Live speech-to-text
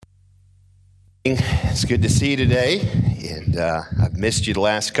It's good to see you today, and I've missed you the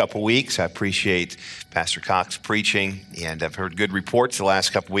last couple weeks. I appreciate Pastor Cox preaching, and I've heard good reports the last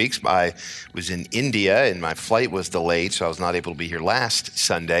couple weeks. I was in India, and my flight was delayed, so I was not able to be here last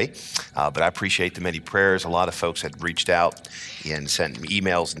Sunday, but I appreciate the many prayers. A lot of folks had reached out and sent me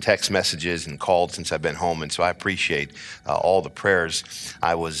emails and text messages and called since I've been home, and so I appreciate all the prayers.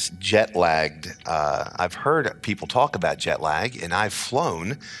 I was jet lagged. I've heard people talk about jet lag, and I've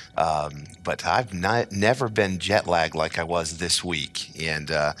flown, but I've never been jet lagged like I was this week.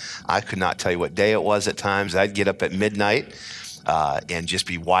 And I could not tell you what day it was at times. I'd get up at midnight and just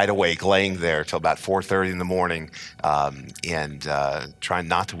be wide awake, laying there till about 4:30 in the morning and trying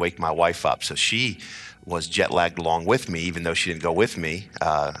not to wake my wife up. So she was jet lagged along with me, even though she didn't go with me.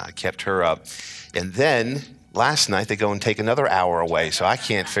 I kept her up. And then last night they go and take another hour away. So I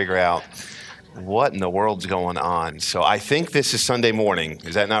can't figure out what in the world's going on. So I think this is Sunday morning.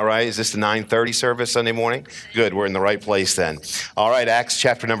 Is that not right? Is this the 9:30 service Sunday morning? Good, we're in the right place then. All right, Acts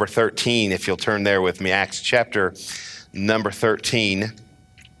chapter number 13, if you'll turn there with me. Acts chapter number 13.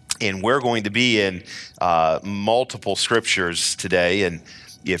 And we're going to be in multiple scriptures today. And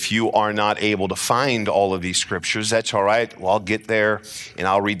if you are not able to find all of these scriptures, that's all right. Well, I'll get there and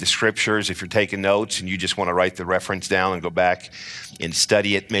I'll read the scriptures. If you're taking notes and you just want to write the reference down and go back and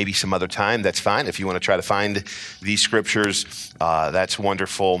study it maybe some other time, that's fine. If you want to try to find these scriptures, that's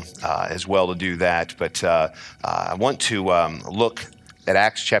wonderful as well to do that. But I want to look at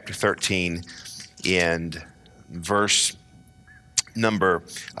Acts chapter 13 and verse number,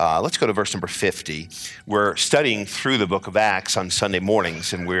 let's go to verse number 50. We're studying through the book of Acts on Sunday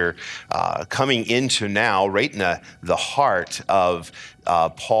mornings, and we're coming into now right in the heart of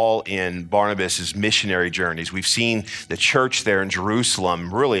Paul and Barnabas' missionary journeys. We've seen the church there in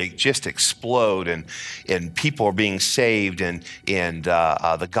Jerusalem really just explode, and people are being saved, and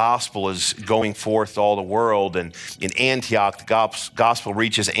the gospel is going forth to all the world. And in Antioch, the gospel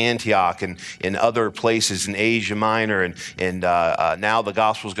reaches Antioch and in other places in Asia Minor, and now the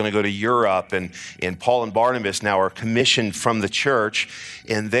gospel is going to go to Europe, and Paul and Barnabas now are commissioned from the church,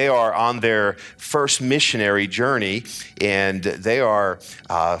 and they are on their first missionary journey, and they are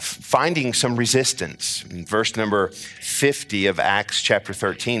finding some resistance. In verse number 50 of Acts chapter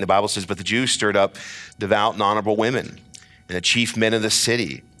 13, the Bible says, "But the Jews stirred up devout and honorable women and the chief men of the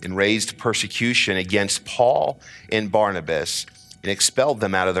city and raised persecution against Paul and Barnabas and expelled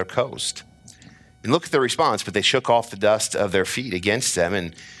them out of their coast. And look at their response, but they shook off the dust of their feet against them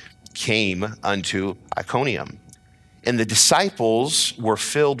and came unto Iconium. And the disciples were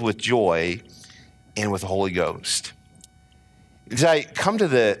filled with joy and with the Holy Ghost." As I come to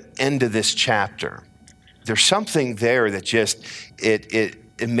the end of this chapter, there's something there that just, it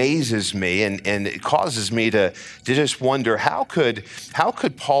amazes me and it causes me to just wonder, how could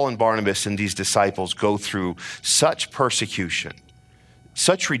Paul and Barnabas and these disciples go through such persecution,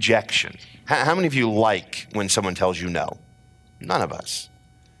 such rejection? How many of you like when someone tells you no? None of us.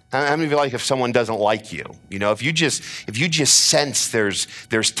 How many of you like if someone doesn't like you? You know, if you just sense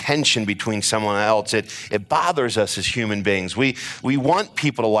there's tension between someone else, it bothers us as human beings. We want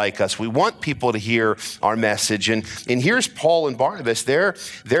people to like us. We want people to hear our message. And here's Paul and Barnabas.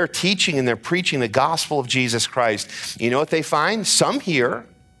 They're teaching and they're preaching the gospel of Jesus Christ. You know what they find? Some hear,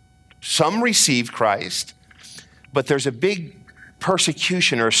 some receive Christ, but there's a big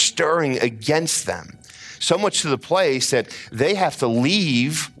persecution or stirring against them. So much to the place that they have to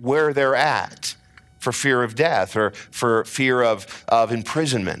leave where they're at for fear of death or for fear of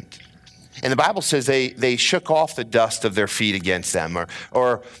imprisonment. And the Bible says they shook off the dust of their feet against them,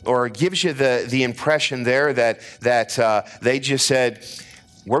 or gives you the impression there that they just said,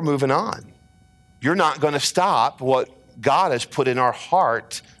 we're moving on. You're not going to stop what God has put in our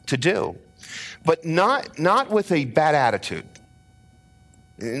heart to do. But not with a bad attitude.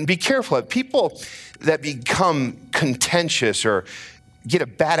 And be careful of people that become contentious or get a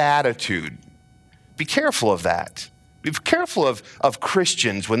bad attitude. Be careful of that. Be careful of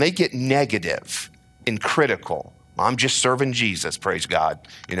Christians when they get negative and critical. I'm just serving Jesus, praise God.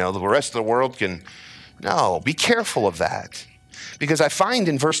 You know, the rest of the world can. No, be careful of that. Because I find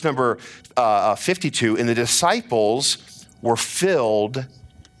in verse number 52, and the disciples were filled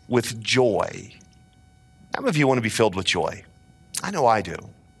with joy. How many of you want to be filled with joy? I know I do.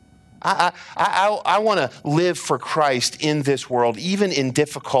 I want to live for Christ in this world, even in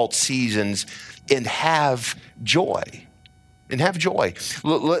difficult seasons, and have joy.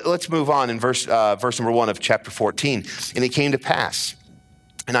 Let's move on in verse number 1 of chapter 14. And it came to pass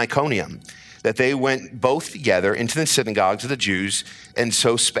in Iconium that they went both together into the synagogues of the Jews and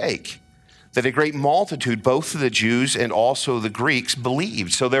so spake. that a great multitude, both of the Jews and also the Greeks,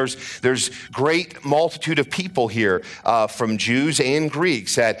 believed. So there's great multitude of people here from Jews and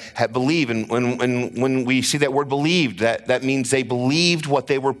Greeks that have believed. And when we see that word believed, that means they believed what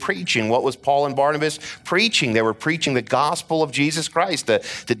they were preaching. What was Paul and Barnabas preaching? They were preaching the gospel of Jesus Christ,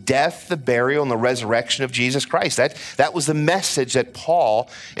 the death, the burial, and the resurrection of Jesus Christ. That was the message that Paul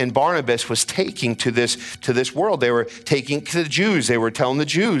and Barnabas was taking to this world. They were taking to the Jews. They were telling the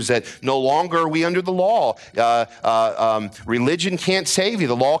Jews that no longer are we under the law. Religion can't save you.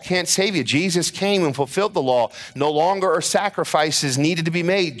 The law can't save you. Jesus came and fulfilled the law. No longer are sacrifices needed to be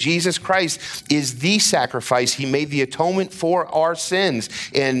made. Jesus Christ is the sacrifice. He made the atonement for our sins.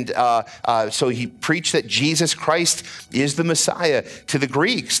 And so he preached that Jesus Christ is the Messiah. To the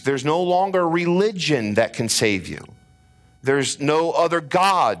Greeks, there's no longer religion that can save you. There's no other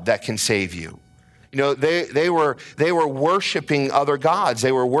God that can save you. You know, they were worshiping other gods.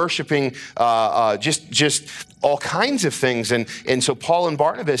 They were worshiping just all kinds of things. And so Paul and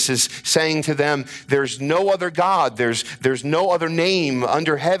Barnabas is saying to them, there's no other God. There's no other name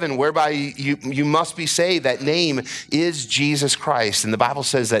under heaven whereby you must be saved. That name is Jesus Christ. And the Bible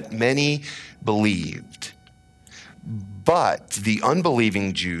says that many believed. But the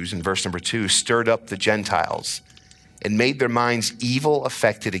unbelieving Jews, in verse number 2, stirred up the Gentiles and made their minds evil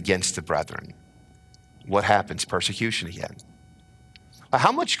affected against the brethren. What happens? Persecution again.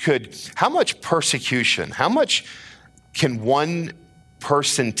 How much persecution, how much can one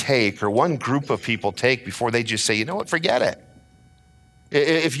person take or one group of people take before they just say, you know what, forget it.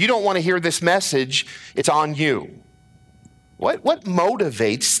 If you don't want to hear this message, it's on you. What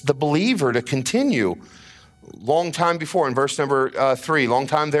motivates the believer to continue? Long time before, in verse number 3, long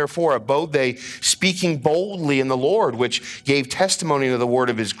time therefore abode they, speaking boldly in the Lord, which gave testimony to the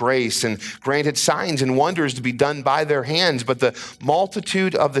word of his grace, and granted signs and wonders to be done by their hands. But the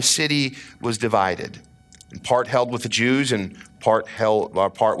multitude of the city was divided, and part held with the Jews, and part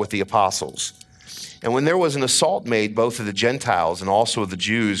with the apostles. And when there was an assault made, both of the Gentiles and also of the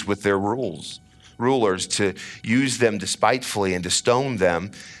Jews, with their rulers, to use them despitefully and to stone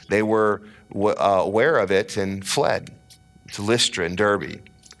them, they were aware of it and fled to Lystra and Derbe.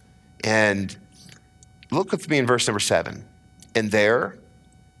 And look with me in verse number 7. And there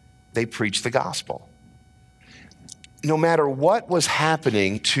they preached the gospel. No matter what was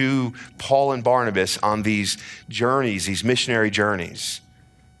happening to Paul and Barnabas on these journeys, these missionary journeys,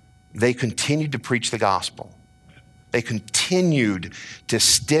 they continued to preach the gospel. They continued to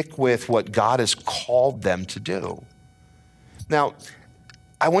stick with what God has called them to do. Now,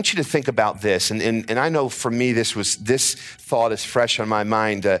 I want you to think about this, and I know for me this thought is fresh on my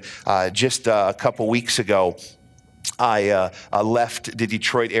mind. Just a couple weeks ago, I left the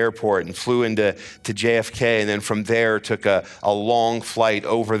Detroit airport and flew into JFK, and then from there took a long flight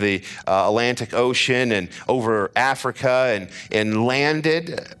over the Atlantic Ocean and over Africa, and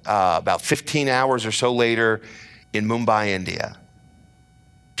landed about 15 hours or so later in Mumbai, India.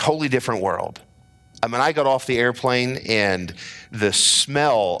 Totally different world. I mean, I got off the airplane and the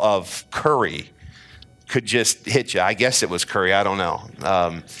smell of curry could just hit you. I guess it was curry, I don't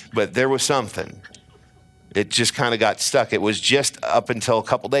know. But there was something. It just kind of got stuck. It was just up until a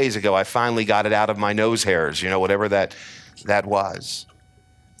couple days ago, I finally got it out of my nose hairs, whatever that was.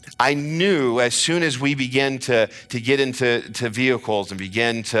 I knew as soon as we began to get into vehicles and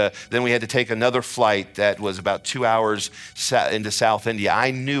then we had to take another flight that was about 2 hours into South India. I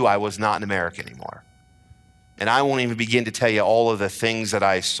knew I was not in America anymore. And I won't even begin to tell you all of the things that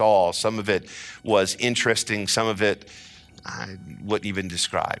I saw. Some of it was interesting. Some of it I wouldn't even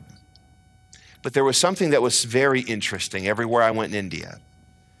describe. But there was something that was very interesting everywhere I went in India.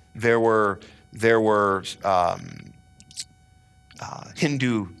 There were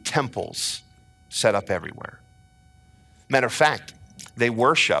Hindu temples set up everywhere. Matter of fact, they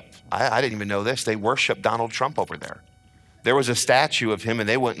worship, I didn't even know this, they worship Donald Trump over there. There was a statue of him, and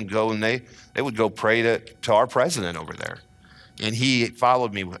they wouldn't go and they would go pray to our president over there. And he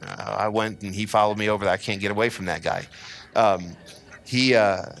followed me. I went and he followed me over there. I can't get away from that guy.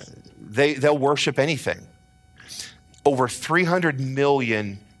 They'll worship anything. Over 300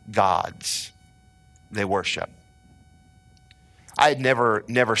 million gods they worship. I had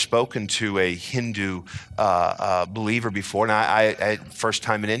never spoken to a Hindu believer before, and I first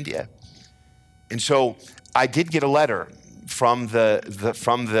time in India. And so I did get a letter from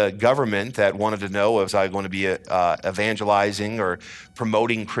the government that wanted to know was I going to be evangelizing or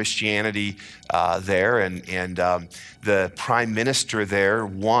promoting Christianity there, and the prime minister there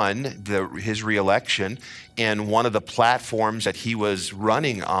won his reelection, and one of the platforms that he was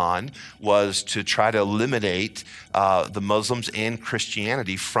running on was to try to eliminate the Muslims and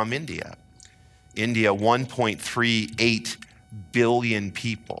Christianity from India. India, 1.38 billion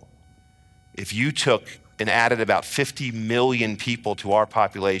people. If you took and added about 50 million people to our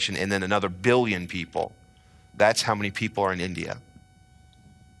population and then another billion people, that's how many people are in India.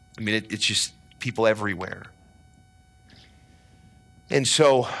 I mean, it's just people everywhere. And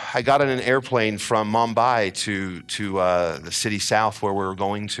so I got on an airplane from Mumbai to the city south where we were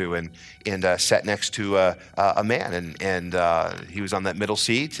going to, and sat next to a man, and he was on that middle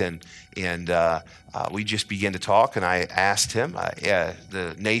seat, and we just began to talk, and I asked him,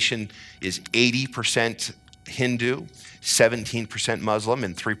 the nation is 80% Hindu, 17% Muslim,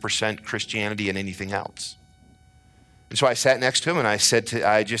 and 3% Christianity and anything else. And so I sat next to him, and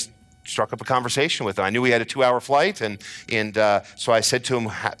I just struck up a conversation with him. I knew he had a 2-hour flight, and so I said to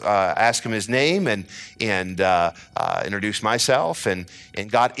him, ask him his name, and introduced myself, and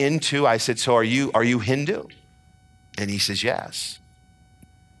got into. I said, "So are you Hindu?" And he says, "Yes."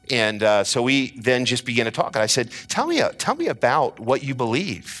 And so we then just began to talk. And I said, "Tell me about what you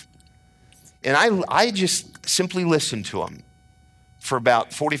believe." And I just simply listened to him for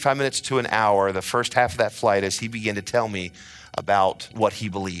about 45 minutes to an hour, the first half of that flight, as he began to tell me about what he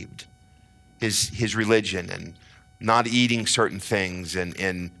believed. His religion, and not eating certain things,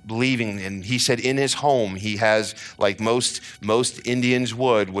 and believing. And he said in his home, he has, like most Indians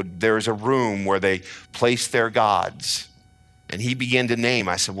would, there's a room where they place their gods. And he began to name.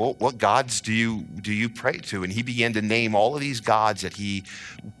 I said, "Well, what gods do you pray to?" And he began to name all of these gods that he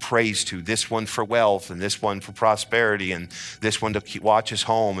prays to. This one for wealth, and this one for prosperity, and this one to watch his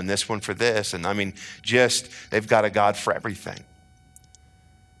home, and this one for this. And I mean, just, they've got a God for everything.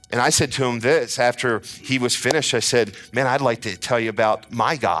 And I said to him this, after he was finished, I said, "Man, I'd like to tell you about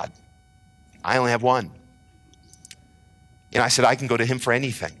my God. I only have one." And I said, "I can go to him for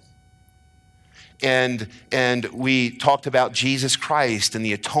anything." And we talked about Jesus Christ and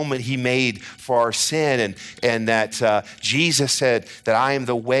the atonement he made for our sin, and that Jesus said that I am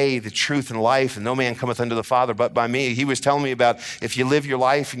the way, the truth, and life, and no man cometh unto the Father but by me. He was telling me about if you live your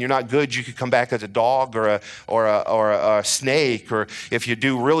life and you're not good, you could come back as a dog or a snake, or if you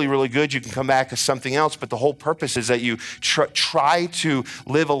do really, really good, you can come back as something else. But the whole purpose is that you try to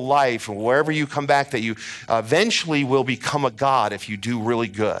live a life, and wherever you come back, that you eventually will become a God if you do really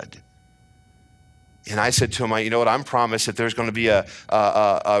good. And I said to him, "You know what, I'm promised that there's going to be a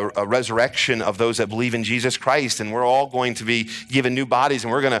resurrection of those that believe in Jesus Christ, and we're all going to be given new bodies,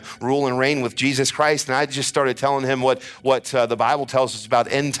 and we're going to rule and reign with Jesus Christ." And I just started telling him what the Bible tells us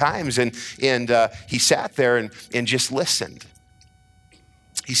about end times, and he sat there and just listened.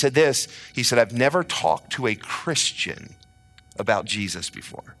 He said this, he said, "I've never talked to a Christian about Jesus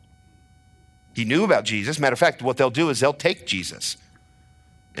before." He knew about Jesus. Matter of fact, what they'll do is they'll take Jesus,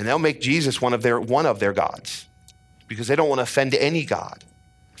 and they'll make Jesus one of their gods, because they don't want to offend any God.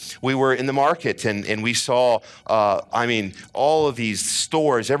 We were in the market, and we saw, all of these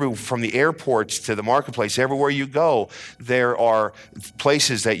stores, from the airports to the marketplace, everywhere you go, there are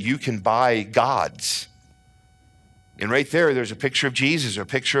places that you can buy gods. And right there's a picture of Jesus or a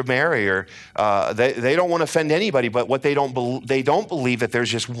picture of Mary, or they don't want to offend anybody, but what they don't believe that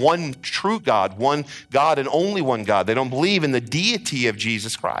there's just one true God, one God and only one God. They don't believe in the deity of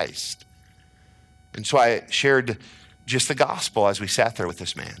Jesus Christ. And so I shared just the gospel as we sat there with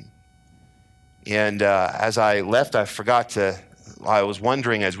this man. And as I left, I was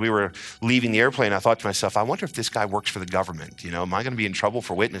wondering, as we were leaving the airplane, I thought to myself, I wonder if this guy works for the government. Am I going to be in trouble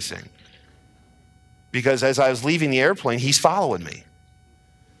for witnessing? Because as I was leaving the airplane, he's following me.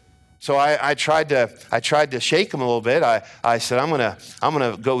 So I tried to shake him a little bit. I said, I'm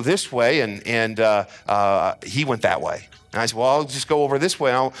gonna go this way, and he went that way. And I said, well, I'll just go over this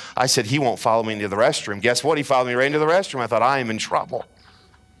way. I said, he won't follow me into the restroom. Guess what? He followed me right into the restroom. I thought, I am in trouble.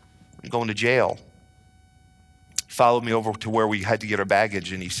 I'm going to jail. He followed me over to where we had to get our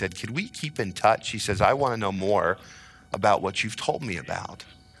baggage, and he said, could we keep in touch? He says, I want to know more about what you've told me about.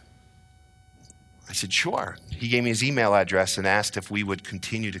 I said, sure. He gave me his email address and asked if we would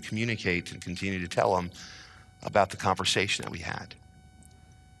continue to communicate and continue to tell him about the conversation that we had.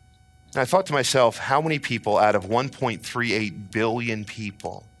 And I thought to myself, how many people out of 1.38 billion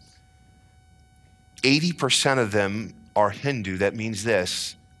people, 80% of them are Hindu? That means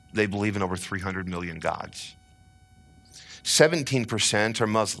this: they believe in over 300 million gods. 17% are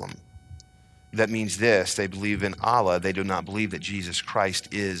Muslim. That means this: they believe in Allah. They do not believe that Jesus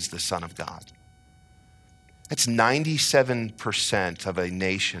Christ is the Son of God. That's 97% of a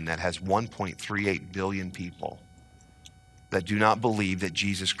nation that has 1.38 billion people that do not believe that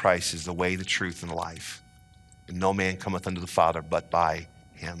Jesus Christ is the way, the truth, and the life. And no man cometh unto the Father but by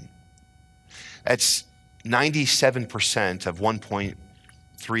him. That's 97% of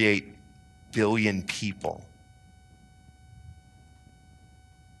 1.38 billion people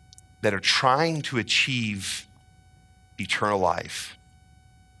that are trying to achieve eternal life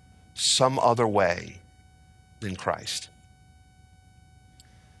some other way than Christ.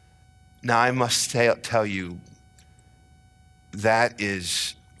 Now, I must tell you, that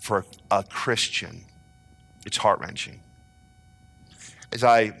is, for a Christian, it's heart-wrenching. As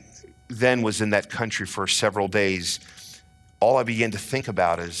I then was in that country for several days, all I began to think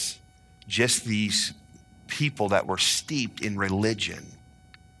about is just these people that were steeped in religion,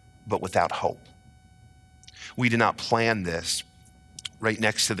 but without hope. We did not plan this. Right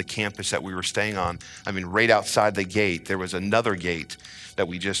next to the campus that we were staying on, right outside the gate, there was another gate that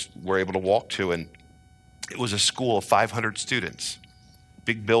we just were able to walk to, and it was a school of 500 students.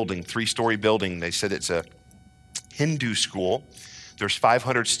 Big building, 3-story building. They said it's a Hindu school. There's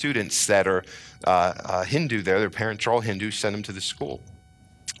 500 students that are Hindu there. Their parents are all Hindu, send them to the school.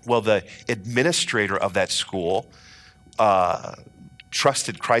 Well, the administrator of that school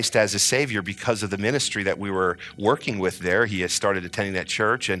trusted Christ as a Savior because of the ministry that we were working with there. He had started attending that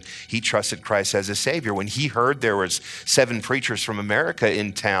church, and he trusted Christ as a Savior. When he heard there was 7 preachers from America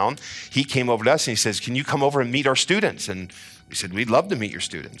in town, he came over to us and he says, "Can you come over and meet our students?" And we said, "We'd love to meet your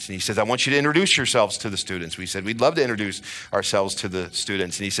students." And he says, "I want you to introduce yourselves to the students." We said, "We'd love to introduce ourselves to the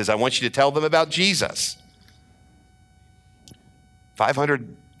students." And he says, "I want you to tell them about Jesus."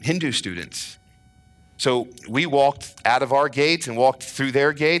 500 Hindu students. So we walked out of our gate and walked through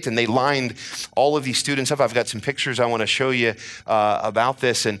their gate, and they lined all of these students up. I've got some pictures I want to show you about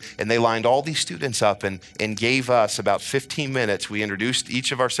this, and they lined all these students up and gave us about 15 minutes. We introduced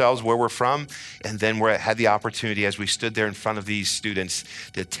each of ourselves, where we're from, and then we had the opportunity as we stood there in front of these students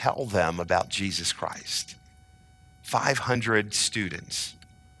to tell them about Jesus Christ. 500 students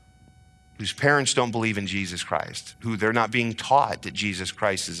whose parents don't believe in Jesus Christ, who they're not being taught that Jesus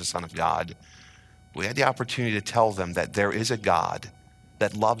Christ is the Son of God. We had the opportunity to tell them that there is a God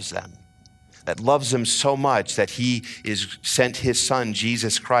that loves them so much that he is sent his son,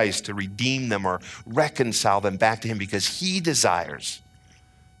 Jesus Christ, to redeem them or reconcile them back to him because he desires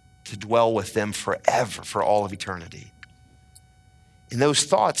to dwell with them forever, for all of eternity. And those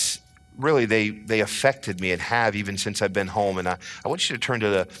thoughts, really, they affected me and have even since I've been home. And I want you to turn to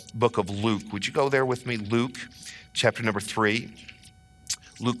the book of Luke. Would you go there with me? Luke chapter number 3.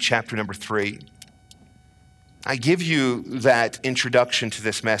 Luke chapter number 3. I give you that introduction to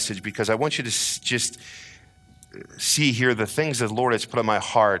this message because I want you to just see here the things that the Lord has put on my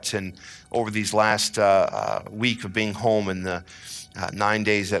heart. And over these last week of being home and the 9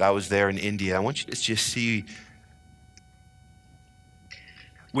 days that I was there in India, I want you to just see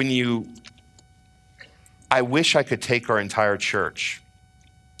I wish I could take our entire church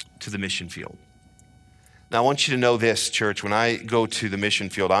to the mission field. Now, I want you to know this, church, when I go to the mission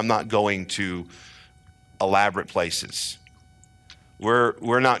field, I'm not going to elaborate places.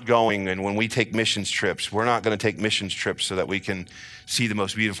 We're not going, and when we take missions trips, we're not going to take missions trips so that we can see the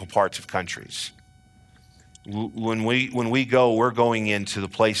most beautiful parts of countries. When we go, we're going into the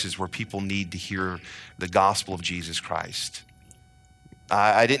places where people need to hear the gospel of Jesus Christ.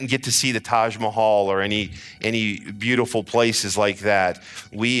 I didn't get to see the Taj Mahal or any beautiful places like that.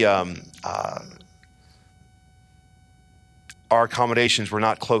 Our accommodations were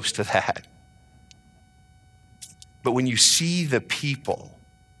not close to that. But when you see the people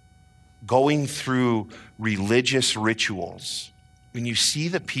going through religious rituals, when you see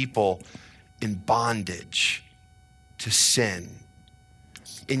the people in bondage to sin,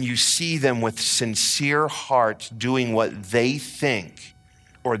 and you see them with sincere hearts doing what they think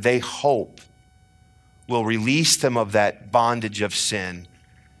or they hope will release them of that bondage of sin,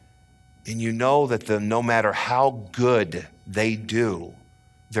 and you know that no matter how good they do,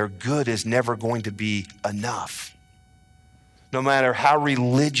 their good is never going to be enough. No matter how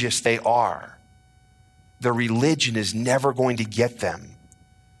religious they are, their religion is never going to get them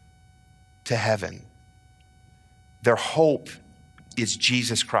to heaven. Their hope is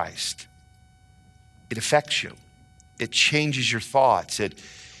Jesus Christ. It affects you. It changes your thoughts. It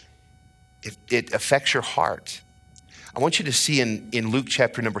affects your heart. I want you to see in Luke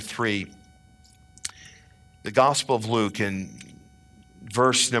chapter number 3, the Gospel of Luke, in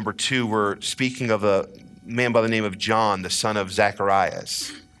verse number 2, we're speaking of a man by the name of John, the son of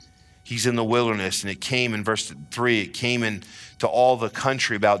Zacharias. He's in the wilderness, and it came in verse 3, it came into all the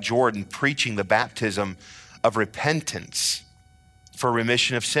country about Jordan, preaching the baptism of repentance for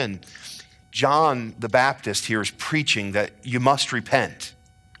remission of sin. John the Baptist here is preaching that you must repent.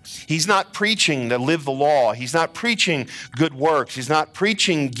 He's not preaching to live the law. He's not preaching good works. He's not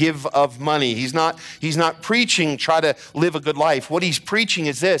preaching give of money. He's not preaching try to live a good life. What he's preaching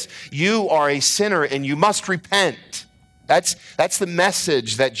is this: you are a sinner and you must repent. That's the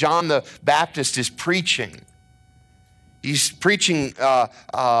message that John the Baptist is preaching. He's preaching,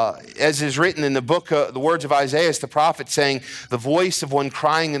 as is written in the book, the words of Isaiah the prophet, saying, the voice of one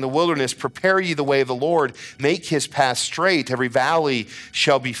crying in the wilderness, prepare ye the way of the Lord, make his path straight. Every valley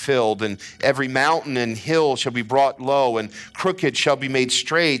shall be filled, and every mountain and hill shall be brought low, and crooked shall be made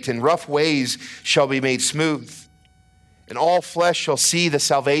straight, and rough ways shall be made smooth. And all flesh shall see the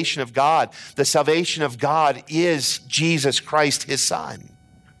salvation of God. The salvation of God is Jesus Christ, his Son.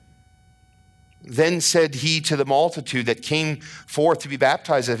 Then said he to the multitude that came forth to be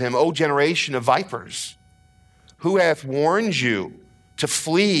baptized of him, O generation of vipers, who hath warned you to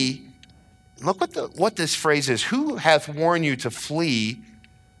flee? Look what this phrase is. Who hath warned you to flee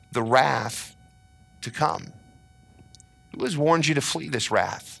the wrath to come? Who has warned you to flee this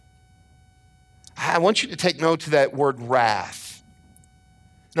wrath? I want you to take note of that word wrath.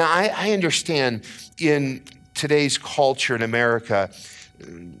 Now, I understand in today's culture in America,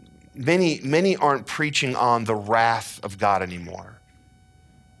 many aren't preaching on the wrath of God anymore.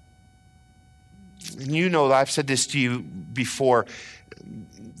 And you know, I've said this to you before,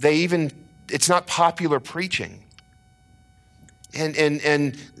 it's not popular preaching. And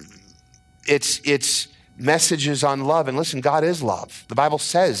it's messages on love. And listen, God is love. The Bible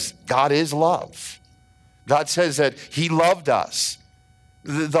says God is love. God says that he loved us.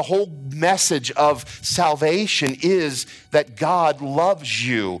 The whole message of salvation is that God loves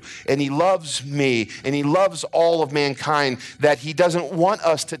you and he loves me and he loves all of mankind, that he doesn't want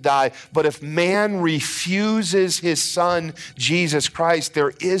us to die. But if man refuses his Son, Jesus Christ,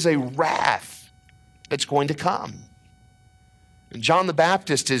 there is a wrath that's going to come. And John the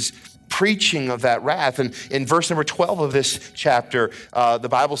Baptist is preaching of that wrath. And in verse number 12 of this chapter, the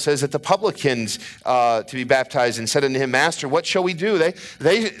Bible says that the publicans to be baptized and said unto him, Master, what shall we do?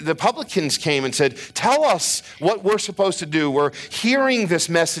 The publicans came and said, tell us what we're supposed to do. We're hearing this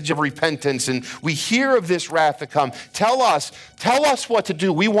message of repentance and we hear of this wrath to come. Tell us what to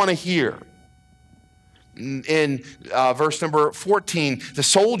do. We want to hear. In verse number 14, the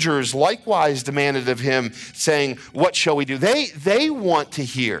soldiers likewise demanded of him, saying, what shall we do? They want to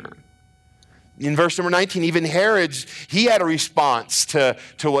hear. In verse number 19, even Herod, he had a response to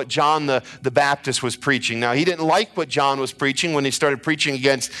what John the Baptist was preaching. Now, he didn't like what John was preaching when he started preaching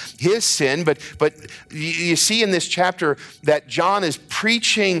against his sin, but you see in this chapter that John is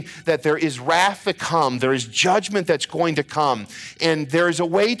preaching that there is wrath to come, there is judgment that's going to come, and there is a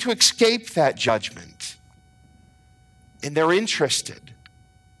way to escape that judgment. And they're interested.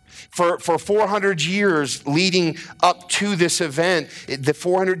 For 400 years leading up to this event, the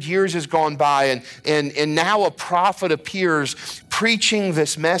 400 years has gone by, and now a prophet appears preaching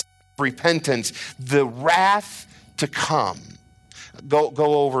this message of repentance, the wrath to come. Go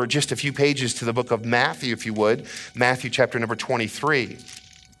over just a few pages to the book of Matthew, if you would. Matthew chapter number 23.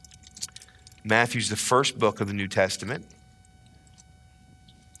 Matthew's the first book of the New Testament.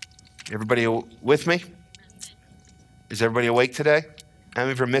 Everybody with me? Is everybody awake today? How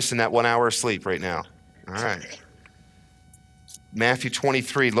many of you are missing that 1 hour of sleep right now? All right. Matthew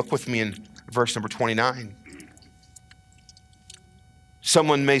 23, look with me in verse number 29.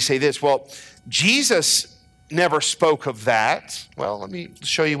 Someone may say this, well, Jesus never spoke of that. Well, let me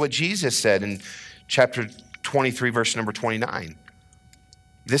show you what Jesus said in chapter 23, verse number 29.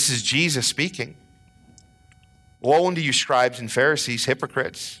 This is Jesus speaking. Woe unto you, scribes and Pharisees,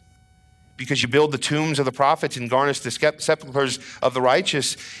 hypocrites, because you build the tombs of the prophets and garnish the sepulchres of the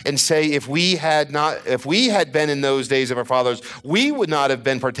righteous, and say, if we had been in those days of our fathers, we would not have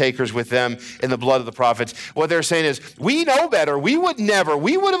been partakers with them in the blood of the prophets. What they're saying is, we know better. We would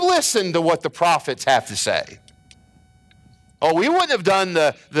have listened to what the prophets have to say. Oh, we wouldn't have done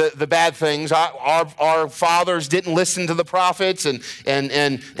the bad things. Our fathers didn't listen to the prophets,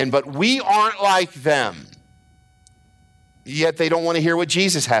 but we aren't like them. Yet they don't want to hear what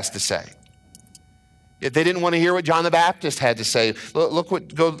Jesus has to say. Yet they didn't want to hear what John the Baptist had to say.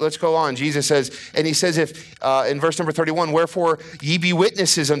 Let's go on. Jesus says, and he says, in verse number 31, wherefore ye be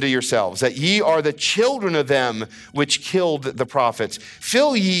witnesses unto yourselves, that ye are the children of them which killed the prophets.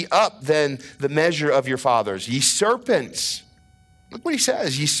 Fill ye up then the measure of your fathers. Ye serpents. Look what he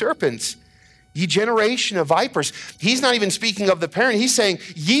says, ye serpents. Ye generation of vipers. He's not even speaking of the parent. He's saying,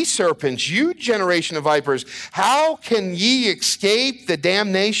 ye serpents, you generation of vipers, how can ye escape the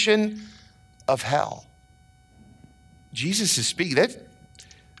damnation of hell? Jesus is speaking.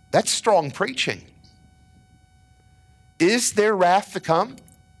 That's strong preaching. Is there wrath to come?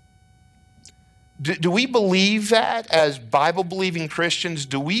 Do we believe that as Bible-believing Christians?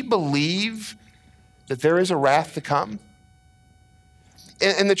 Do we believe that there is a wrath to come?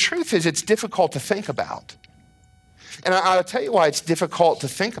 And the truth is, it's difficult to think about. And I'll tell you why it's difficult to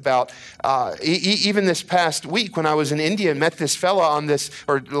think about. Even this past week when I was in India and met this fella on this,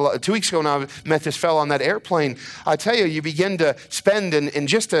 or 2 weeks ago when I met this fella on that airplane, I tell you, you begin to spend in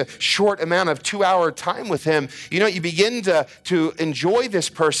just a short amount of 2-hour time with him, you begin to enjoy this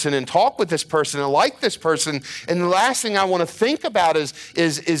person and talk with this person and like this person. And the last thing I want to think about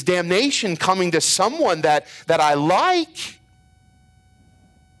is damnation coming to someone that I like.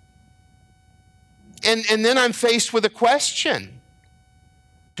 And then I'm faced with a question.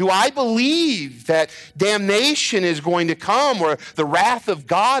 Do I believe that damnation is going to come or the wrath of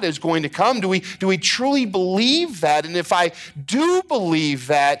God is going to come? Do we truly believe that? And if I do believe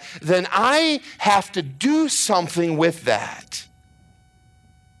that, then I have to do something with that.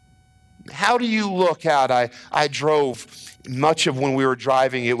 How do you look out? I drove much of when we were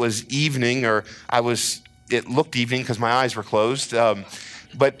driving, it was evening, or it looked evening because my eyes were closed.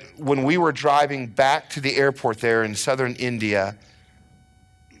 But when we were driving back to the airport there in southern India,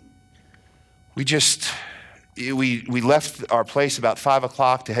 we left our place about 5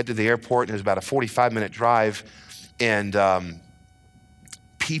 o'clock to head to the airport, and it was about a 45-minute drive, and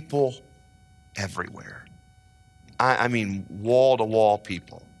people everywhere. I mean, wall-to-wall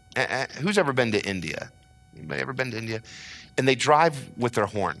people. Who's ever been to India? Anybody ever been to India? And they drive with their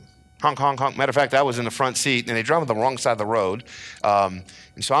horn. Honk, honk, honk. Matter of fact, I was in the front seat, and they drive on the wrong side of the road. And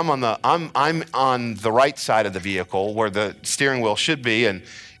so I'm on the right side of the vehicle where the steering wheel should be,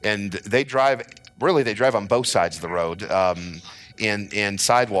 and they drive on both sides of the road, and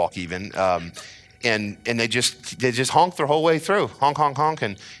sidewalk even. And they just honked their whole way through. Honk, honk, honk.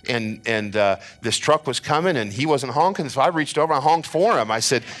 And this truck was coming, and he wasn't honking, so I reached over and I honked for him. I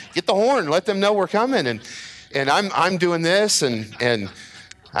said, "Get the horn, let them know we're coming." And I'm doing this, and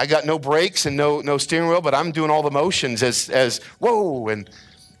I got no brakes and no steering wheel, but I'm doing all the motions as whoa. And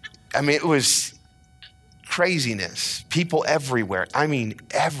I mean, it was craziness. People everywhere. I mean,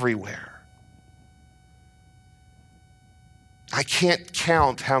 everywhere. I can't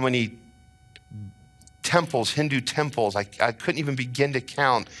count how many temples, Hindu temples. I couldn't even begin to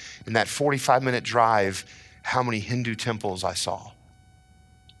count in that 45-minute drive how many Hindu temples I saw.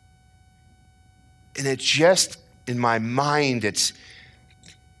 And it's just in my mind, it's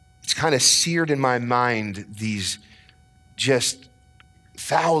kind of seared in my mind, these just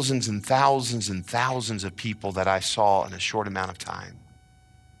thousands and thousands and thousands of people that I saw in a short amount of time.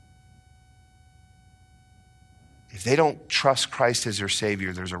 If they don't trust Christ as their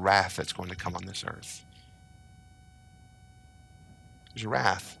Savior, there's a wrath that's going to come on this earth. There's a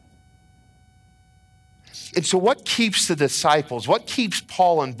wrath. And so what keeps the disciples, what keeps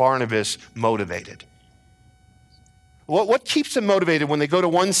Paul and Barnabas motivated? What keeps them motivated when they go to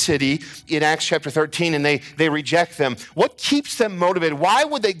one city in Acts chapter 13 and they reject them? What keeps them motivated? Why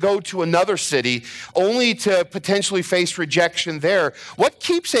would they go to another city only to potentially face rejection there? What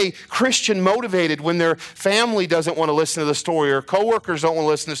keeps a Christian motivated when their family doesn't want to listen to the story, or coworkers don't want to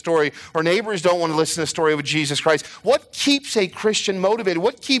listen to the story, or neighbors don't want to listen to the story of Jesus Christ? What keeps a Christian motivated?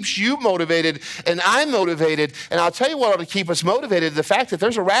 What keeps you motivated and I'm motivated? And I'll tell you what ought to keep us motivated, the fact that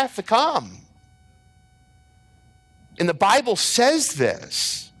there's a wrath to come. And the Bible says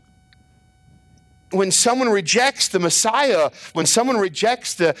this. When someone rejects the Messiah, when someone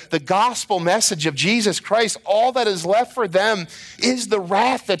rejects the gospel message of Jesus Christ, all that is left for them is the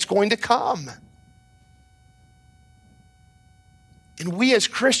wrath that's going to come. And we as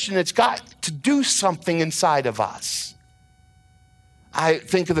Christians, it's got to do something inside of us. I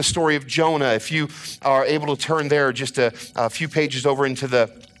think of the story of Jonah. If you are able to turn there just a few pages over into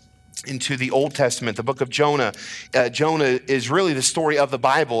the Old Testament, the book of Jonah. Jonah is really the story of the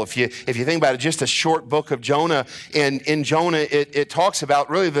Bible. If you think about it, just a short book of Jonah. And in Jonah, it talks about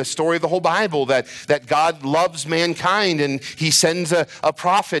really the story of the whole Bible, that God loves mankind, and he sends a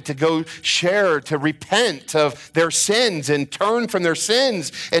prophet to go share, to repent of their sins and turn from their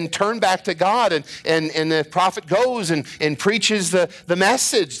sins and turn back to God. And the prophet goes and preaches the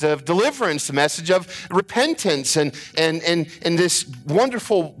message of deliverance, the message of repentance. And this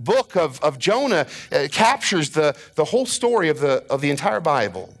wonderful book of Jonah captures the whole story of the entire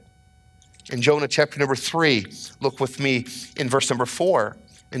Bible. In Jonah chapter number 3, look with me in verse number 4.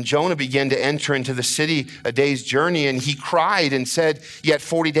 And Jonah began to enter into the city a day's journey, and he cried and said, "Yet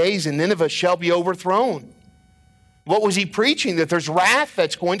 40 days and Nineveh shall be overthrown." What was he preaching? That there's wrath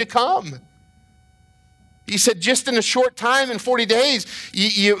that's going to come. He said, just in a short time, in 40 days,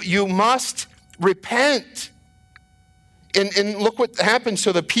 you must repent. And look what happened.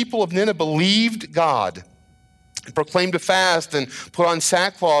 So the people of Nineveh believed God, proclaimed a fast, and put on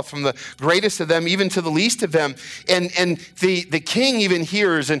sackcloth, from the greatest of them even to the least of them. And the king even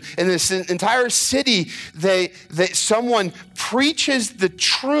hears, and this entire city, someone preaches the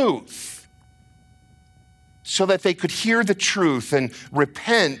truth so that they could hear the truth and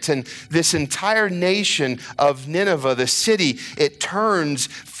repent. And this entire nation of Nineveh, the city, it turns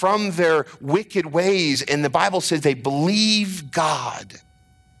from their wicked ways. And the Bible says they believe God.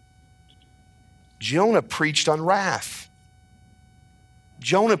 Jonah preached on wrath.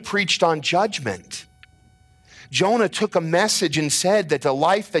 Jonah preached on judgment. Jonah took a message and said that the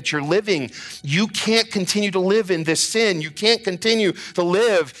life that you're living, you can't continue to live in this sin. You can't continue to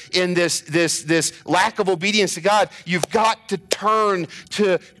live in this lack of obedience to God. You've got to turn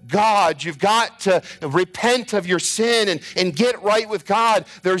to God. You've got to repent of your sin and get right with God.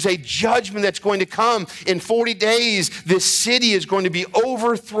 There's a judgment that's going to come. In 40 days, this city is going to be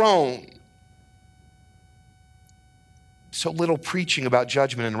overthrown. So little preaching about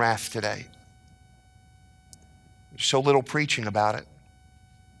judgment and wrath today. So little preaching about it.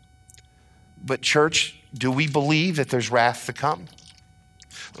 But church, do we believe that there's wrath to come?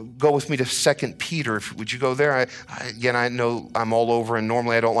 Go with me to 2 Peter. Would you go there? I know I'm all over, and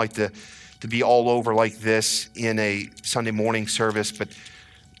normally I don't like to be all over like this in a Sunday morning service, but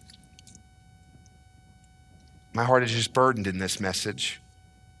my heart is just burdened in this message.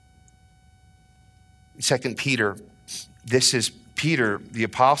 2 Peter, this is Peter, the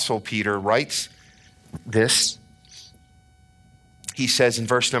Apostle Peter, writes this. He says in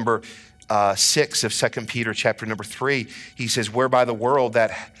verse number 6 of 2 Peter chapter number 3, he says, whereby the world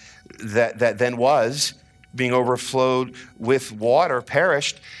that then was, being overflowed with water,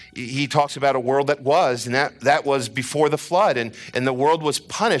 perished. He talks about a world that was, and that was before the flood, and the world was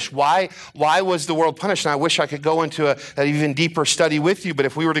punished. Why was the world punished? And I wish I could go into an even deeper study with you, but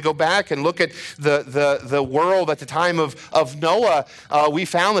if we were to go back and look at the world at the time of Noah, we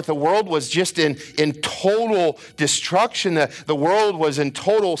found that the world was just in total destruction. The world was in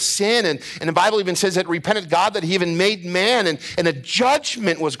total sin, and the Bible even says that repented God that he even made man, and a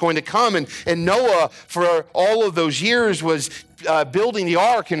judgment was going to come, and Noah for all of those years was building the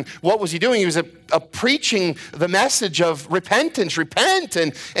ark. And what was he doing? He was preaching the message of repentance. Repent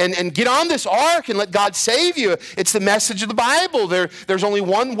and get on this ark and let God save you. It's the message of the Bible. There's only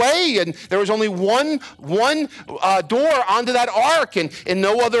one way, and there was only one door onto that ark, and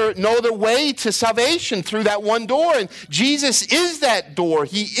no other way to salvation through that one door. And Jesus is that door.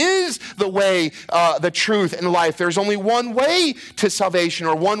 He is the way, the truth, and the life. There's only one way to salvation,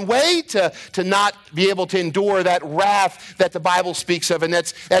 or one way to not be able to endure that wrath that the Bible speaks of, and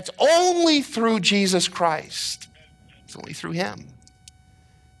that's only through Jesus Christ. It's only through him.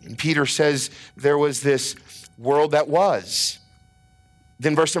 And Peter says there was this world that was.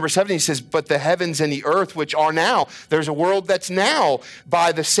 Then verse number 7, he says, but the heavens and the earth which are now, there's a world that's now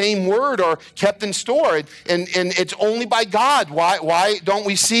by the same word are kept in store. And it's only by God. Why don't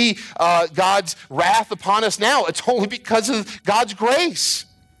we see God's wrath upon us now? It's only because of God's grace.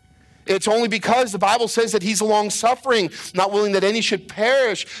 It's only because the Bible says that he's long-suffering, not willing that any should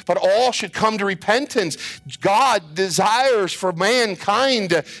perish, but all should come to repentance. God desires for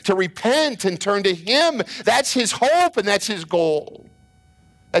mankind to repent and turn to him. That's his hope, and that's his goal.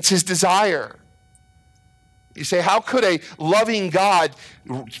 That's his desire. You say, how could a loving God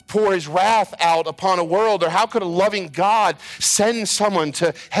pour his wrath out upon a world? Or how could a loving God send someone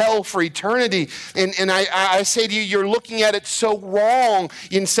to hell for eternity? And I say to you, you're looking at it so wrong.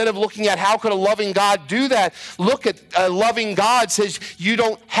 Instead of looking at how could a loving God do that, look at a loving God says you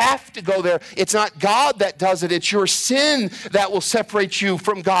don't have to go there. It's not God that does it. It's your sin that will separate you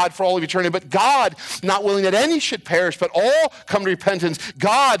from God for all of eternity. But God, not willing that any should perish, but all come to repentance.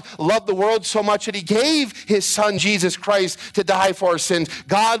 God loved the world so much that he gave his son, Jesus Christ, to die for our sins.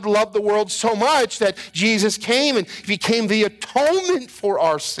 God loved the world so much that Jesus came and became the atonement for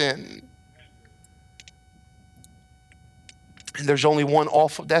our sin. And there's only one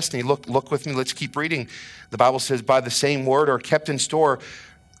awful destiny. Look with me. Let's keep reading. The Bible says, by the same word are kept in store.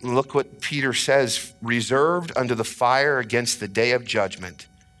 Look what Peter says, reserved unto the fire against the day of judgment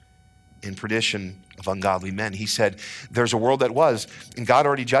and perdition of ungodly men. He said, there's a world that was, and God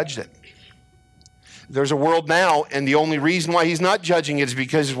already judged it. There's a world now, and the only reason why he's not judging it is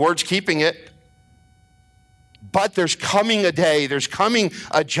because his word's keeping it. But there's coming a day, there's coming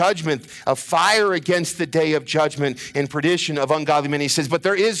a judgment, a fire against the day of judgment and perdition of ungodly men. He says, but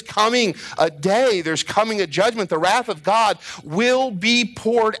there is coming a day, there's coming a judgment. The wrath of God will be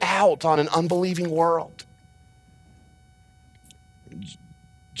poured out on an unbelieving world.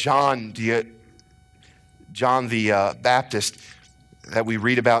 John, do John the Baptist that we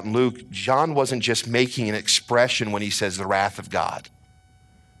read about in Luke, John wasn't just making an expression when he says the wrath of God.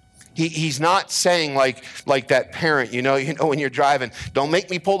 He's not saying like that parent, you know, when you're driving, don't make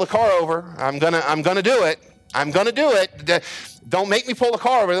me pull the car over. I'm gonna do it. I'm gonna do it. Don't make me pull the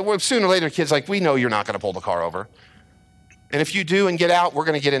car over. Sooner or later, kids like, we know you're not gonna pull the car over. And if you do and get out, we're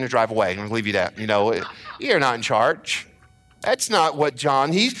gonna get in and drive away. I'm gonna leave you that. You know, you're not in charge. That's not what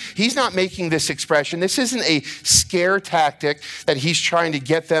John, he's not making this expression. This isn't a scare tactic that he's trying to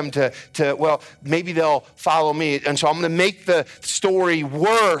get them to well, maybe they'll follow me. And so I'm going to make the story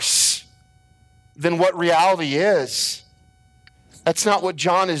worse than what reality is. That's not what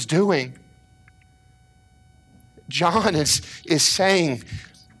John is doing. John is saying,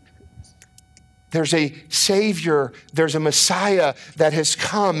 there's a Savior, there's a Messiah that has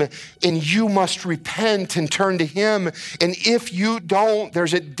come, and you must repent and turn to him. And if you don't,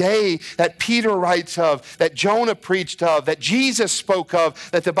 there's a day that Peter writes of, that Jonah preached of, that Jesus spoke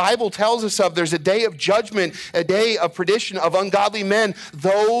of, that the Bible tells us of. There's a day of judgment, a day of perdition of ungodly men.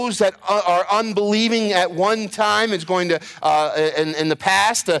 Those that are unbelieving at one time is going to, in the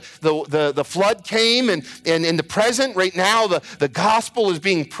past, the flood came, and in the present, right now, the gospel is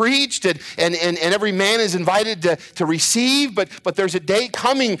being preached, and every man is invited to receive, but there's a day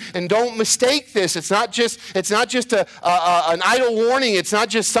coming, and don't mistake this. It's not just an idle warning. It's not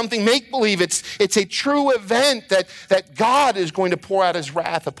just something make-believe. It's a true event that God is going to pour out his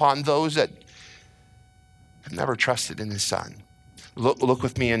wrath upon those that have never trusted in his Son. Look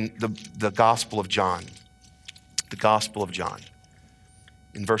with me in the Gospel of John. The Gospel of John.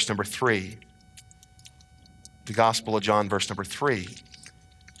 In verse number 3. The Gospel of John, verse number 3.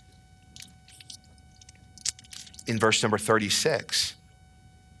 In verse number 36.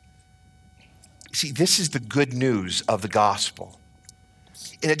 See, this is the good news of the gospel.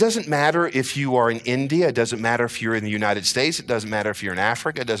 And it doesn't matter if you are in India. It doesn't matter if you're in the United States. It doesn't matter if you're in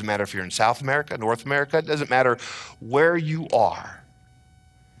Africa. It doesn't matter if you're in South America, North America. It doesn't matter where you are.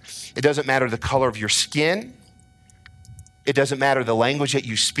 It doesn't matter the color of your skin. It doesn't matter the language that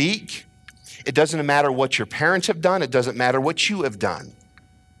you speak. It doesn't matter what your parents have done. It doesn't matter what you have done.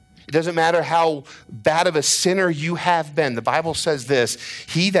 It doesn't matter how bad of a sinner you have been. The Bible says this,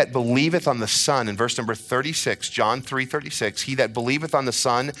 he that believeth on the Son, in verse number 36, John 3:36, he that believeth on the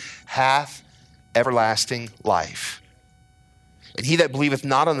Son hath everlasting life. And he that believeth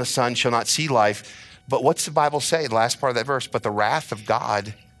not on the Son shall not see life. But what's the Bible say? The last part of that verse, but the wrath of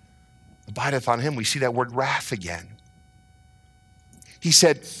God abideth on him. We see that word wrath again. He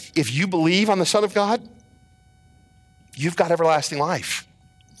said, if you believe on the Son of God, you've got everlasting life.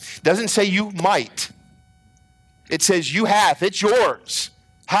 Doesn't say you might. It says you have. It's yours.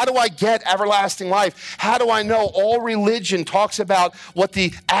 How do I get everlasting life? How do I know? All religion talks about what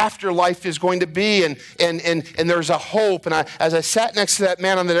the afterlife is going to be, and there's a hope. And as I sat next to that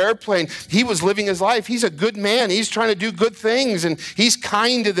man on that airplane, he was living his life. He's a good man. He's trying to do good things, and he's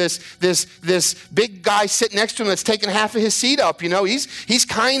kind to this big guy sitting next to him that's taking half of his seat up. You know, he's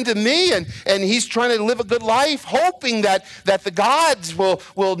kind to me, and he's trying to live a good life, hoping that the gods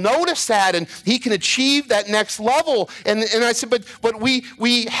will notice that, and he can achieve that next level. And I said, but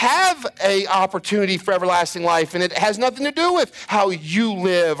we have a opportunity for everlasting life, and it has nothing to do with how you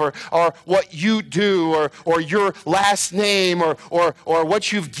live or what you do or your last name or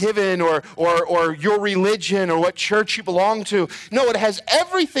what you've given or your religion or what church you belong to. No, it has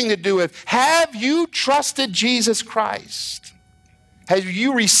everything to do with, have you trusted Jesus Christ? Have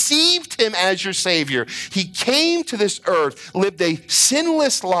you received him as your Savior? He came to this earth, lived a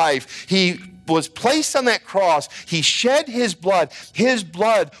sinless life. He was placed on that cross. He shed his blood. His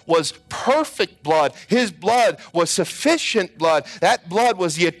blood was perfect blood. His blood was sufficient blood. That blood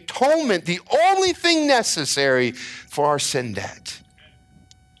was the atonement, the only thing necessary for our sin debt.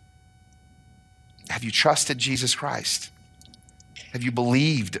 Have you trusted Jesus Christ? Have you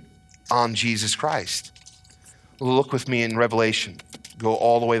believed on Jesus Christ? Look with me in Revelation. Go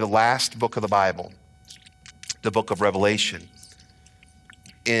all the way to the last book of the Bible, the book of Revelation.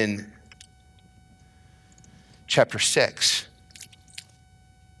 In chapter 6,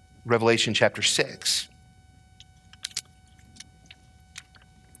 Revelation chapter 6.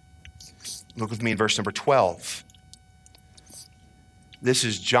 Look with me in verse number 12. This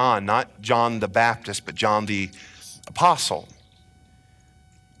is John, not John the Baptist, but John the Apostle.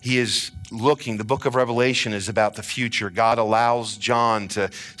 He is looking, the book of Revelation is about the future. God allows John to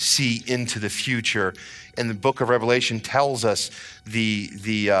see into the future. And the book of Revelation tells us the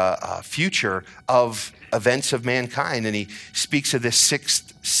future of events of mankind. And he speaks of this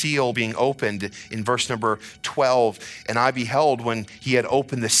sixth seal being opened in verse number 12. And I beheld when he had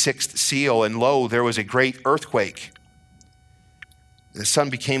opened the sixth seal, and lo, there was a great earthquake. The sun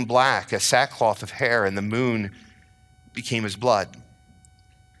became black, as sackcloth of hair, and the moon became as blood.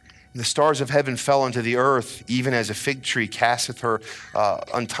 And the stars of heaven fell unto the earth, even as a fig tree casteth her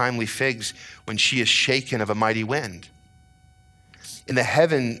untimely figs when she is shaken of a mighty wind. And the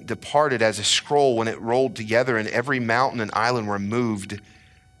heaven departed as a scroll when it rolled together, and every mountain and island were moved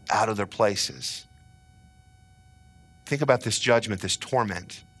out of their places. Think about this judgment, this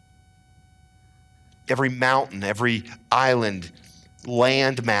torment. Every mountain, every island,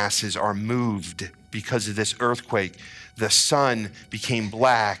 land masses are moved because of this earthquake. The sun became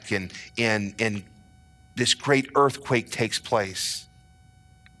black, and this great earthquake takes place.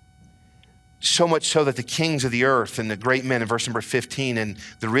 So much so that the kings of the earth and the great men in verse number 15, and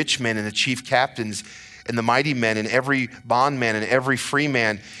the rich men and the chief captains and the mighty men and every bondman and every free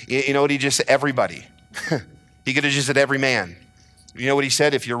man, you know what he just said? Everybody. He could have just said every man. You know what he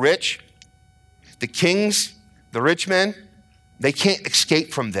said? If you're rich, the kings, the rich men, they can't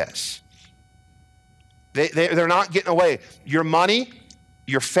escape from this. They're not getting away. Your money,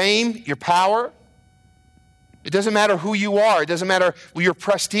 your fame, your power, it doesn't matter who you are. It doesn't matter your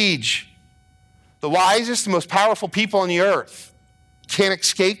prestige. The wisest, the most powerful people on the earth can't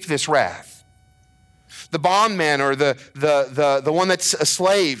escape this wrath. The bondman or the one that's a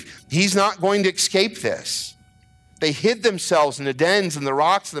slave, he's not going to escape this. They hid themselves in the dens and the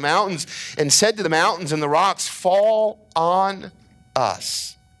rocks and the mountains, and said to the mountains and the rocks, fall on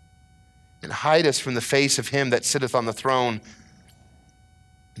us and hide us from the face of him that sitteth on the throne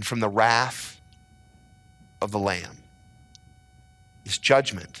and from the wrath of the Lamb. This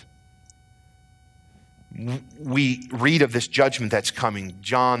judgment. We read of this judgment that's coming.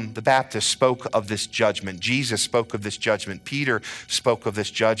 John the Baptist spoke of this judgment. Jesus spoke of this judgment. Peter spoke of this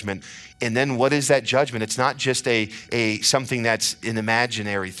judgment. And then what is that judgment? It's not just a something that's an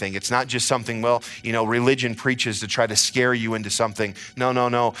imaginary thing. It's not just something, well, religion preaches to try to scare you into something.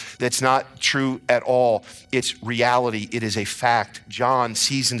 No. That's not true at all. It's reality. It is a fact. John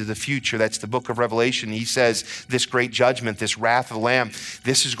sees into the future. That's the book of Revelation. He says this great judgment, this wrath of the Lamb,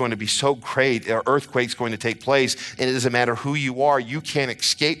 this is going to be so great. There are earthquakes going to take place, and it doesn't matter who you are. You can't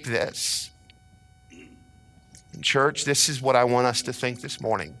escape this. In church, this is what I want us to think this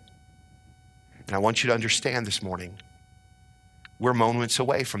morning. And I want you to understand this morning, we're moments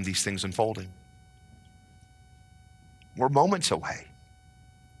away from these things unfolding. We're moments away.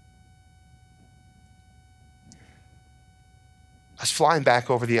 I was flying back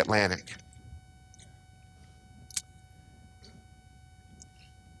over the Atlantic.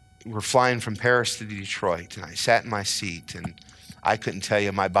 We're flying from Paris to Detroit, and I sat in my seat, and I couldn't tell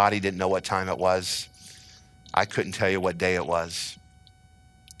you, my body didn't know what time it was. I couldn't tell you what day it was.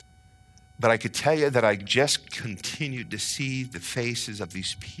 But I could tell you that I just continued to see the faces of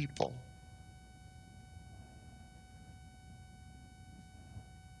these people.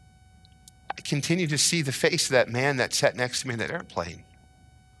 I continued to see the face of that man that sat next to me in that airplane.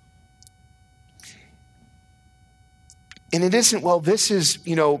 And it isn't, well, this is,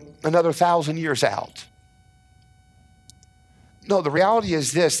 another 1,000 years out. No, the reality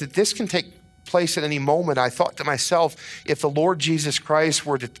is this, that this can take place at any moment. I thought to myself, if the Lord Jesus Christ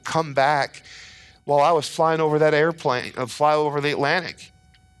were to come back while I was flying over that airplane, fly over the Atlantic,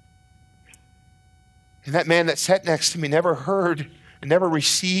 and that man that sat next to me never heard and never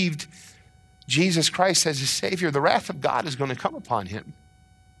received Jesus Christ as his Savior, the wrath of God is going to come upon him.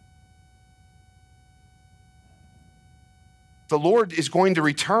 The Lord is going to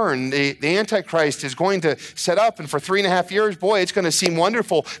return. The Antichrist is going to set up, and for 3.5 years, boy, it's going to seem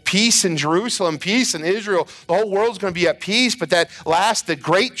wonderful. Peace in Jerusalem, peace in Israel. The whole world's going to be at peace, but the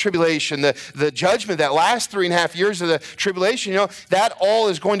great tribulation, the judgment, that last 3.5 years of the tribulation, that all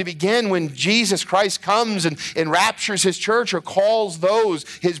is going to begin when Jesus Christ comes and raptures his church, or calls those,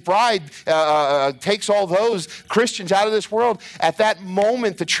 his bride, takes all those Christians out of this world. At that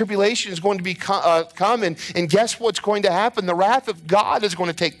moment, the tribulation is going to come, and guess what's going to happen? The wrath of God is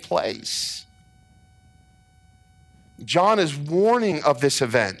going to take place. John is warning of this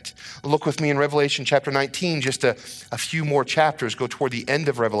event. Look with me in Revelation chapter 19, just a few more chapters, go toward the end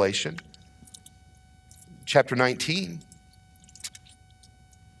of Revelation. Chapter 19,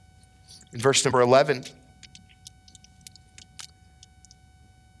 in verse number 11.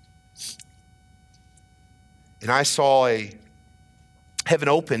 And I saw a heaven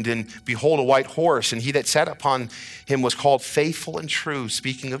opened, and behold, a white horse, and he that sat upon him was called Faithful and True,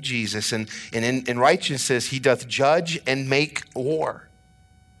 speaking of Jesus. And in righteousness he doth judge and make war.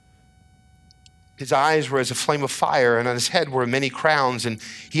 His eyes were as a flame of fire, and on his head were many crowns, and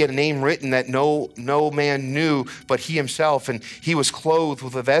he had a name written that no man knew but he himself. And he was clothed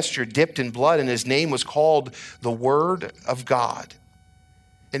with a vesture dipped in blood, and his name was called the Word of God.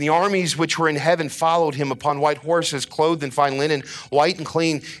 And the armies which were in heaven followed him upon white horses, clothed in fine linen, white and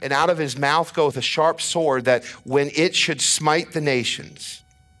clean. And out of his mouth goeth a sharp sword, that when it should smite the nations,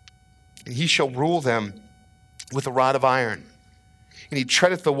 and he shall rule them with a rod of iron. And he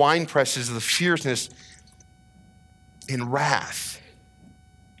treadeth the winepresses of the fierceness and wrath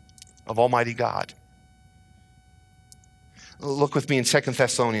of Almighty God. Look with me in 2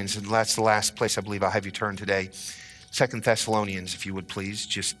 Thessalonians, and that's the last place I believe I'll have you turn today. 2 Thessalonians, if you would please,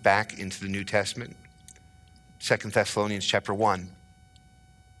 just back into the New Testament. 2 Thessalonians chapter 1.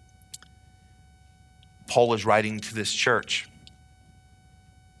 Paul is writing to this church.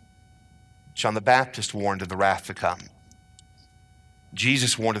 John the Baptist warned of the wrath to come.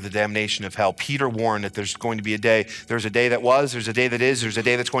 Jesus warned of the damnation of hell. Peter warned that there's going to be a day. There's a day that was, there's a day that is, there's a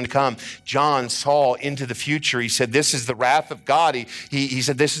day that's going to come. John saw into the future. He said, this is the wrath of God. He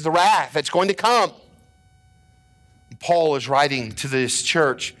said, this is the wrath that's going to come. Paul is writing to this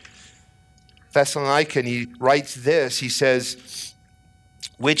church, Thessalonica, and he writes this. He says,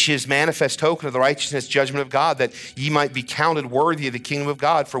 which is manifest token of the righteousness judgment of God, that ye might be counted worthy of the kingdom of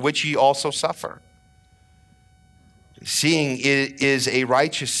God, for which ye also suffer. Seeing it is a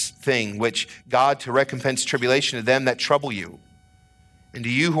righteous thing, which God to recompense tribulation to them that trouble you. And to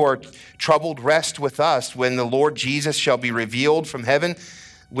you who are troubled, rest with us when the Lord Jesus shall be revealed from heaven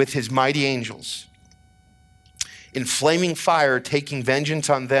with his mighty angels, in flaming fire, taking vengeance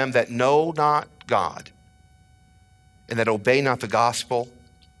on them that know not God, and that obey not the gospel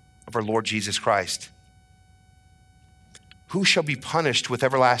of our Lord Jesus Christ. Who shall be punished with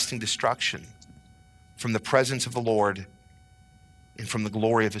everlasting destruction from the presence of the Lord and from the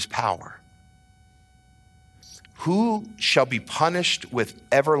glory of his power? Who shall be punished with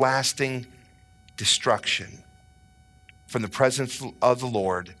everlasting destruction from the presence of the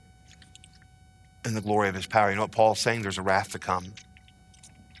Lord and the glory of his power? You know what Paul's saying? There's a wrath to come.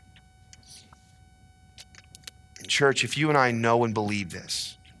 In church, if you and I know and believe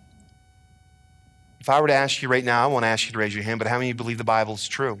this, if I were to ask you right now, I won't ask you to raise your hand, but how many of you believe the Bible is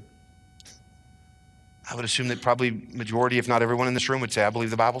true? I would assume that probably majority, if not everyone in this room, would say, I believe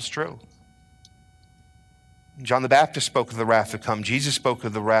the Bible's true. John the Baptist spoke of the wrath to come. Jesus spoke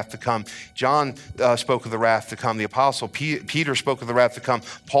of the wrath to come. John spoke of the wrath to come. The apostle Peter spoke of the wrath to come.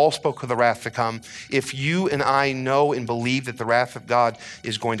 Paul spoke of the wrath to come. If you and I know and believe that the wrath of God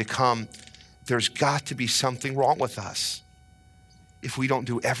is going to come, there's got to be something wrong with us if we don't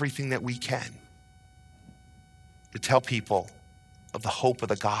do everything that we can to tell people of the hope of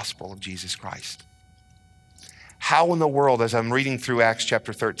the gospel of Jesus Christ. How in the world, as I'm reading through Acts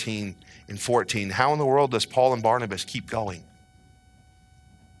chapter 13 and 14, how in the world does Paul and Barnabas keep going?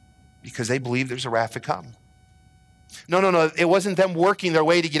 Because they believe there's a wrath to come. No. It wasn't them working their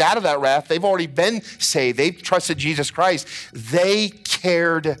way to get out of that wrath. They've already been saved. They've trusted Jesus Christ. They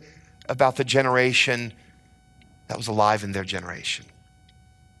cared about the generation that was alive in their generation.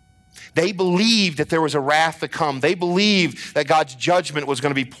 They believed that there was a wrath to come. They believed that God's judgment was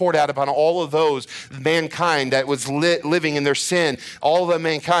going to be poured out upon all of those mankind that was living in their sin, all of the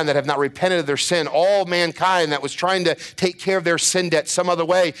mankind that have not repented of their sin, all mankind that was trying to take care of their sin debt some other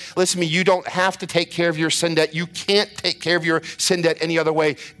way. Listen to me, you don't have to take care of your sin debt. You can't take care of your sin debt any other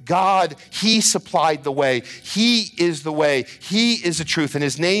way. God, he supplied the way. He is the way. He is the truth. And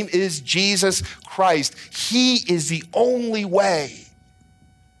his name is Jesus Christ. He is the only way.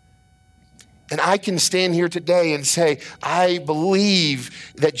 And I can stand here today and say, I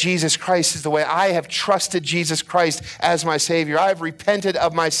believe that Jesus Christ is the way. I have trusted Jesus Christ as my Savior. I have repented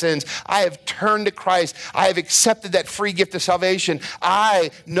of my sins. I have turned to Christ. I have accepted that free gift of salvation.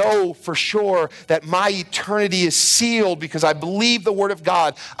 I know for sure that my eternity is sealed because I believe the Word of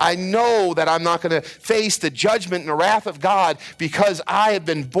God. I know that I'm not going to face the judgment and the wrath of God because I have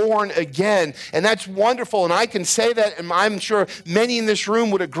been born again. And that's wonderful. And I can say that, and I'm sure many in this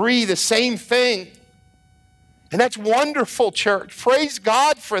room would agree the same thing. And that's wonderful, church. Praise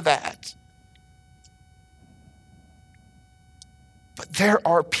God for that. But there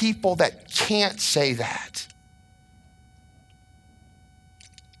are people that can't say that.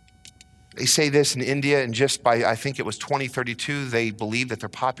 They say this in India, and just by, I think it was 2032, they believe that their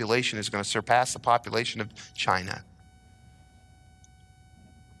population is going to surpass the population of China.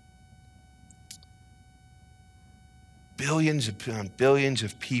 billions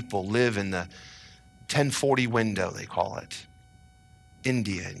of people live in the 1040 window, they call it.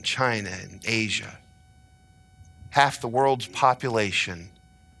 India and China and Asia. Half the world's population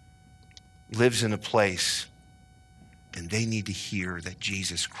lives in a place, and they need to hear that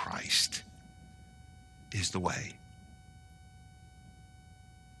Jesus Christ is the way.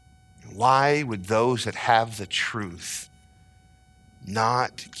 Why would those that have the truth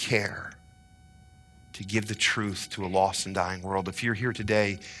not care to give the truth to a lost and dying world? If you're here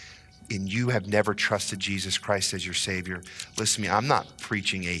today and you have never trusted Jesus Christ as your Savior, listen to me, I'm not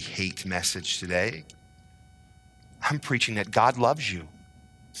preaching a hate message today. I'm preaching that God loves you.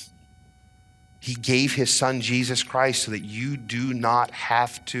 He gave his son Jesus Christ so that you do not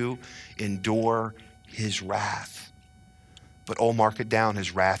have to endure his wrath. But oh, mark it down,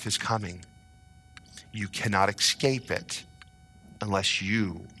 his wrath is coming. You cannot escape it unless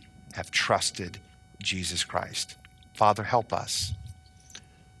you have trusted Jesus Christ. Father, help us.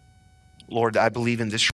 Lord, I believe in this